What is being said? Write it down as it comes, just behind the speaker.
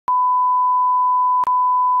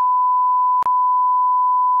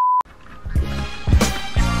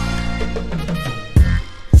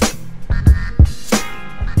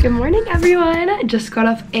Good morning, everyone. Just got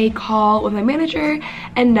off a call with my manager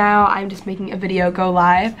and now I'm just making a video go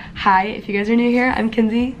live. Hi, if you guys are new here, I'm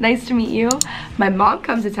Kenzie. Nice to meet you. My mom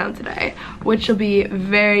comes to town today, which will be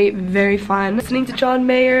very, very fun. Listening to John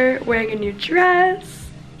Mayer, wearing a new dress.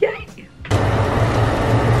 Yay!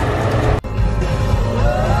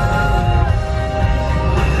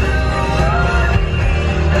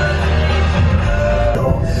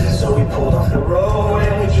 So we pulled off the road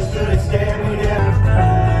and we just couldn't stand me down.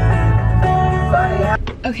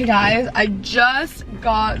 Okay guys, I just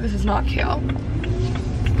got, this is not cute.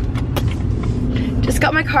 Just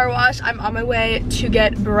got my car washed. I'm on my way to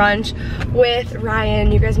get brunch with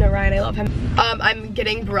Ryan. You guys know Ryan, I love him. I'm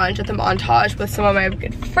getting brunch at the Montage with some of my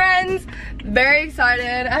good friends. Very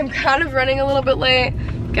excited. I'm kind of running a little bit late.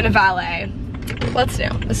 Gonna valet. Let's do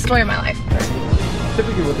the story of my life.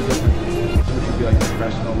 Typically what the difference would be like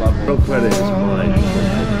professional level. Real credit is mine.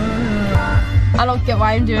 I don't get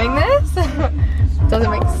why I'm doing this. Doesn't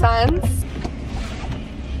make sense.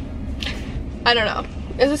 I don't know.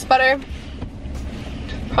 Is this better?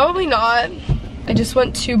 Probably not. I just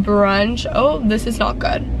went to brunch. Oh, this is not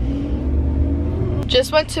good.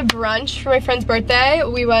 Just went to brunch for my friend's birthday.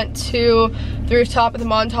 We went to the rooftop at the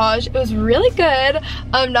Montage. It was really good.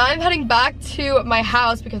 Now I'm heading back to my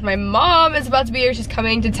house because my mom is about to be here. She's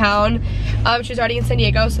coming to town. She's already in San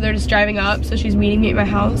Diego, so they're just driving up. So she's meeting me at my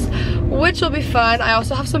house, which will be fun. I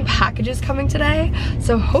also have some packages coming today.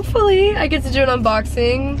 So hopefully I get to do an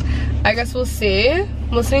unboxing. I guess we'll see.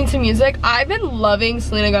 I'm listening to music. I've been loving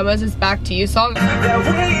Selena Gomez's Back to You song.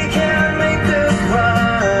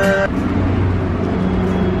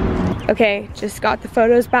 Okay, just got the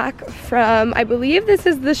photos back from, I believe this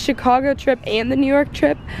is the Chicago trip and the New York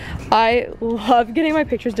trip. I love getting my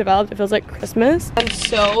pictures developed. It feels like Christmas. I'm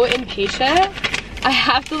so impatient. I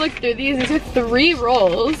have to look through these. These are 3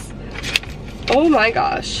 rolls. Oh my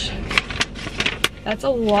gosh. That's a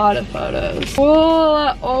lot of photos.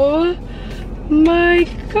 Whoa, oh my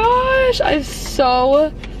gosh. I have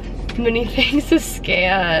so many things to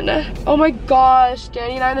scan. Oh my gosh,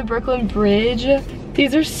 Danny and I on the Brooklyn Bridge.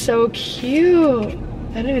 These are so cute.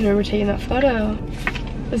 I don't even remember taking that photo.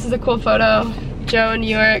 This is a cool photo. Joe in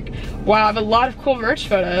New York. Wow, I have a lot of cool merch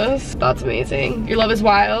photos. That's amazing. Your Love is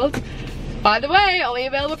Wild. By the way, only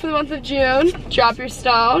available for the month of June. Drop Your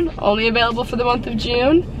Stone. Only available for the month of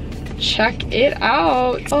June. Check it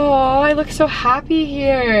out. Oh, I look so happy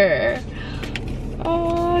here.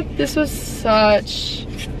 Oh, this was such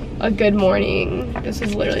a good morning. This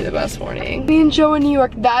is literally the best morning. Me and Joe in New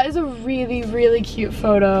York. That is a really, really cute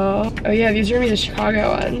photo. Oh yeah, these are gonna be the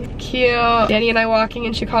Chicago one. Cute. Danny and I walking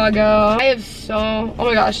in Chicago. I have so, oh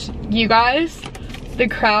my gosh, you guys, the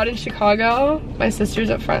crowd in Chicago. My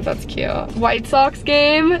sister's up front, that's cute. White Sox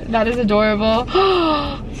game, that is adorable.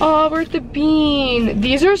 Oh, we're at the Bean.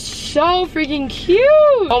 These are so freaking cute.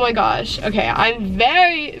 Oh my gosh, okay, I'm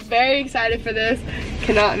very, very excited for this.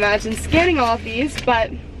 Cannot imagine scanning all of these,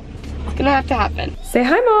 but it's gonna have to happen. Say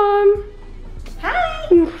hi, Mom. Hi.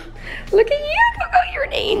 Look at you, Coco, you're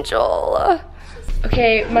an angel.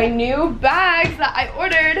 Okay, my new bags that I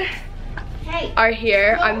ordered are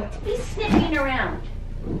here. I'm sniffing around.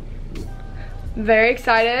 very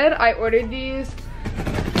excited. I ordered these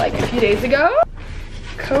like a few days ago.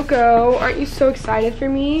 Coco, aren't you so excited for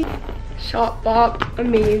me? Shop Bop,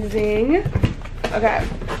 amazing. Okay,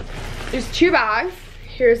 there's 2 bags.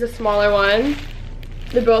 Here's the smaller one.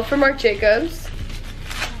 They're both from Marc Jacobs.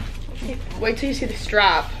 Wait till you see the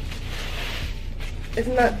strap.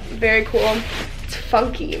 Isn't that very cool? It's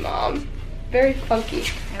funky, Mom. Very funky.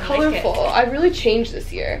 Colorful. I really changed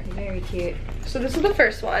this year. Very cute. So this is the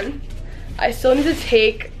first one. I still need to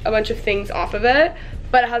take a bunch of things off of it,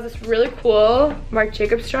 but it has this really cool Marc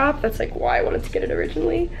Jacobs strap. That's like why I wanted to get it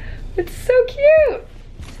originally. It's so cute.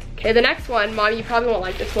 Okay, the next one, Mom, you probably won't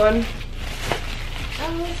like this one.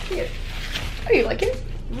 Oh, that's cute. Oh, you like it?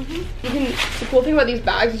 Mm-hmm. You can, the cool thing about these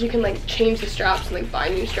bags is you can like change the straps and like buy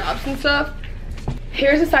new straps and stuff.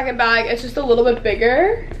 Here's the second bag. It's just a little bit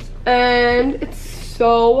bigger and it's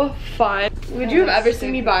so fun. Would you have ever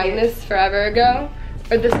seen me buying this forever ago?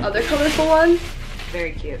 Or this other colorful one?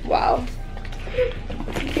 Very cute. Wow.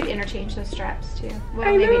 You could interchange those straps too. Well,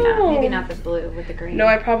 I maybe know. not. Maybe not the blue with the green. No,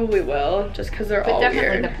 I probably will, just because they're all definitely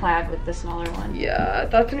weird. the plaid with the smaller one. Yeah,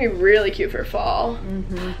 that's gonna be really cute for fall.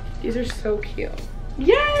 Mm-hmm. These are so cute.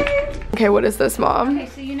 Yay! Okay, what is this, Mom? Okay,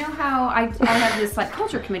 so you know how I have this like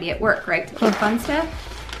culture committee at work, right? To keep fun stuff.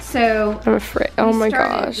 So I'm afraid. Oh my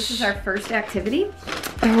gosh. This is our first activity.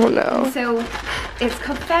 Oh no. And so it's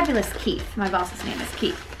called Fabulous Keith. My boss's name is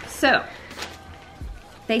Keith. So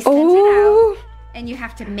they sent it out. and you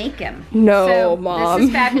have to make them. No, so Mom. This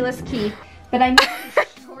is fabulous Keith, but I made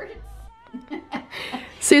these shorts.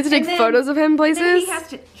 So you have to take photos of him places?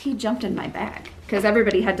 He jumped in my bag because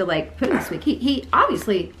everybody had to like put it this week. He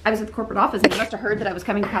obviously, I was at the corporate office and he must have heard that I was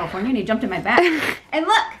coming to California and he jumped in my bag. And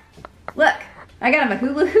look, I got him a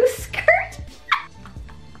hula hoop skirt.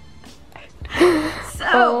 So,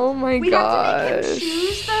 oh my we gosh. have to make him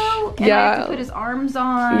shoes though, and Yeah. I have to put his arms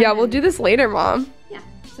on. Yeah, we'll do this later, Mom. Yeah.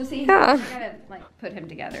 So see, Yeah. I gotta like put him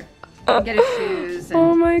together. And get his shoes. And,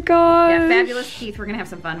 Oh my gosh. yeah, fabulous Keith. We're gonna have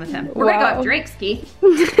some fun with him. We're gonna go have drinks, Keith.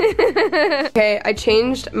 Okay, I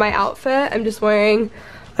changed my outfit. I'm just wearing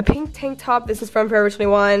a pink tank top. This is from Forever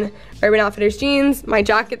 21. Urban Outfitters jeans. My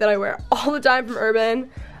jacket that I wear all the time from Urban.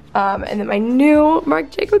 And then my new Marc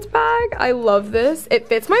Jacobs bag. I love this. It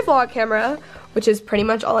fits my vlog camera, which is pretty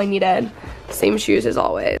much all I needed. Same shoes as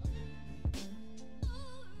always.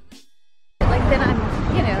 Like then I'm,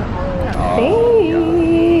 you know. Thanks.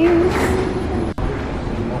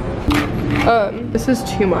 This is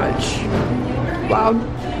too much. Wow.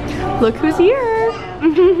 Look who's here.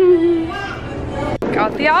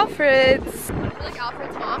 Got the Alfreds. I feel like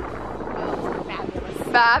Alfred's mom.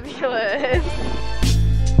 Fabulous.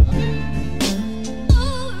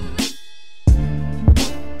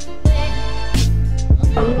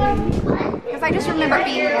 Because I just remember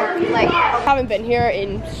being more like. Haven't been here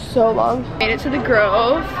in so long. Made it to the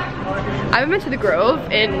Grove. I haven't been to the Grove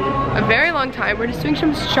in a very long time. We're just doing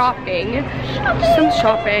some shopping.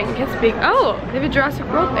 Gets big. Oh, they have a Jurassic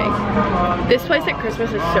World thing. This place at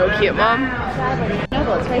Christmas is so cute, Mom.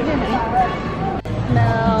 No, it's right here, honey.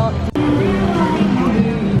 No.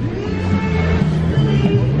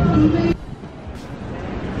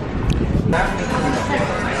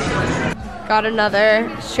 Got another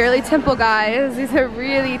Shirley Temple, guys. These are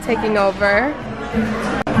really taking over.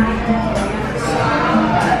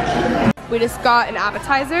 We just got an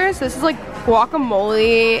appetizer. So this is like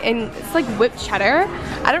guacamole and it's like whipped cheddar.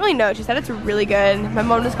 I don't really know. She said it's really good. My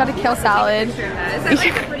mom just got a kale salad. Is that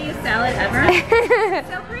like the prettiest salad ever? It's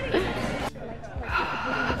so pretty.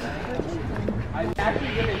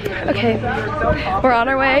 Okay, we're on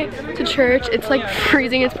our way to church. It's like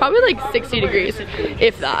freezing. It's probably like 60 degrees,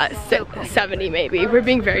 if that, 70 maybe. We're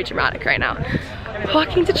being very dramatic right now.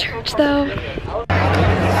 Walking to church though.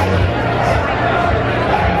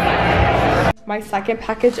 My second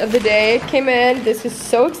package of the day came in. This is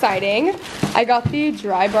so exciting. I got the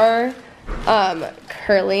Dry Bar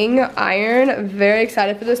curling iron. Very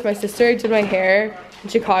excited for this. My sister did my hair in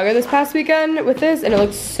Chicago this past weekend with this and it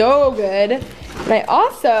looks so good. And I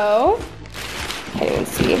also, can't even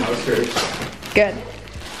see. Good.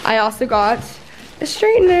 I also got a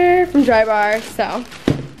straightener from Dry Bar, so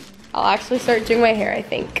I'll actually start doing my hair, I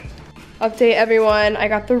think. Update everyone, I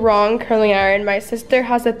got the wrong curling iron. My sister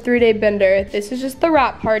has a 3-day bender. This is just the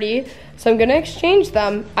wrap party, so I'm gonna exchange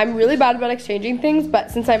them. I'm really bad about exchanging things, but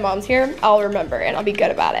since my mom's here, I'll remember and I'll be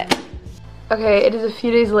good about it. Okay, it is a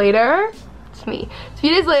few days later. It's me. It's a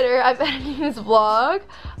few days later, I'm editing this vlog.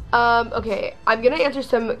 Okay, I'm gonna answer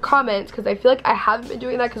some comments because I feel like I haven't been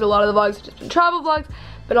doing that because a lot of the vlogs have just been travel vlogs,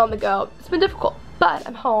 but on the go. It's been difficult, but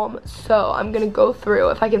I'm home, so I'm gonna go through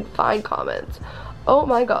if I can find comments. Oh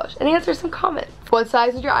my gosh, and answer some comments. What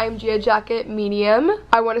size is your IMGA jacket? Medium.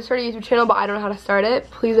 I want to start a YouTube channel, but I don't know how to start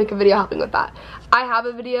it. Please make a video helping with that. I have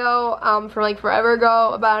a video from like forever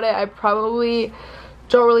ago about it. I probably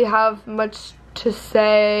don't really have much to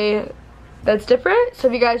say that's different, so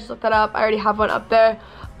if you guys just look that up, I already have one up there.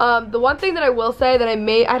 The one thing that I will say that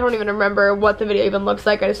I don't even remember what the video even looks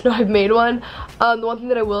like, I just know I've made one. The one thing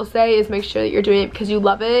that I will say is make sure that you're doing it because you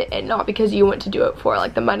love it and not because you want to do it for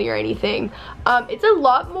like the money or anything. It's a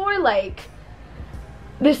lot more like,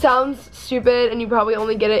 this sounds stupid and you probably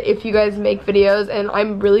only get it if you guys make videos, and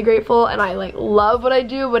I'm really grateful and I like love what I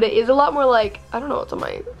do, but it is a lot more like, I don't know what's on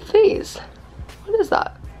my face. What is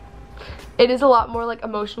that? It is a lot more like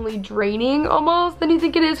emotionally draining almost than you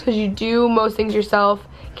think it is because you do most things yourself,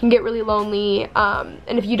 can get really lonely, and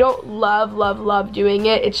if you don't love doing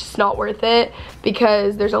it, it's just not worth it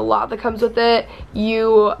because there's a lot that comes with it.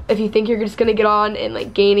 If you think you're just gonna get on and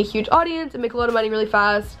like gain a huge audience and make a lot of money really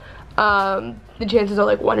fast, the chances are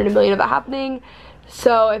like 1 in a million of that happening.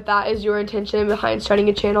 So if that is your intention behind starting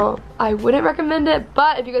a channel, I wouldn't recommend it,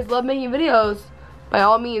 but if you guys love making videos, by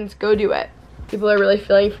all means go do it. People are really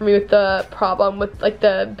feeling for me with the problem with like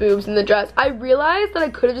the boobs and the dress. I realized that I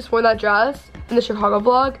could have just worn that dress in the Chicago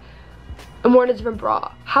vlog and worn a different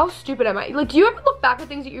bra. How stupid am I? Like, do you ever look back at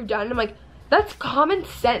things that you've done and I'm like, that's common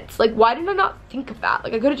sense. Like, why did I not think of that?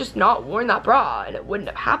 Like, I could have just not worn that bra and it wouldn't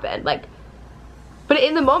have happened. Like, But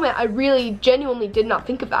in the moment, I really genuinely did not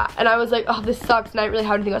think of that. And I was like, oh, this sucks, and I didn't really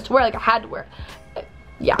have anything else to wear. Like, I had to wear it.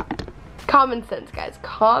 Yeah. Common sense, guys.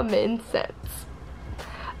 Common sense.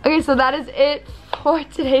 Okay, so that is it for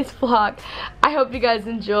today's vlog. I hope you guys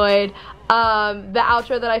enjoyed. The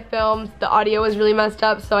outro that I filmed, the audio was really messed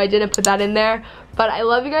up, so I didn't put that in there. But I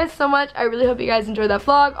love you guys so much. I really hope you guys enjoyed that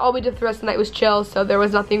vlog. All we did for the rest of the night was chill, so there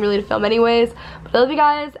was nothing really to film anyways. But I love you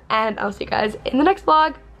guys, and I'll see you guys in the next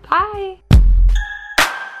vlog. Bye!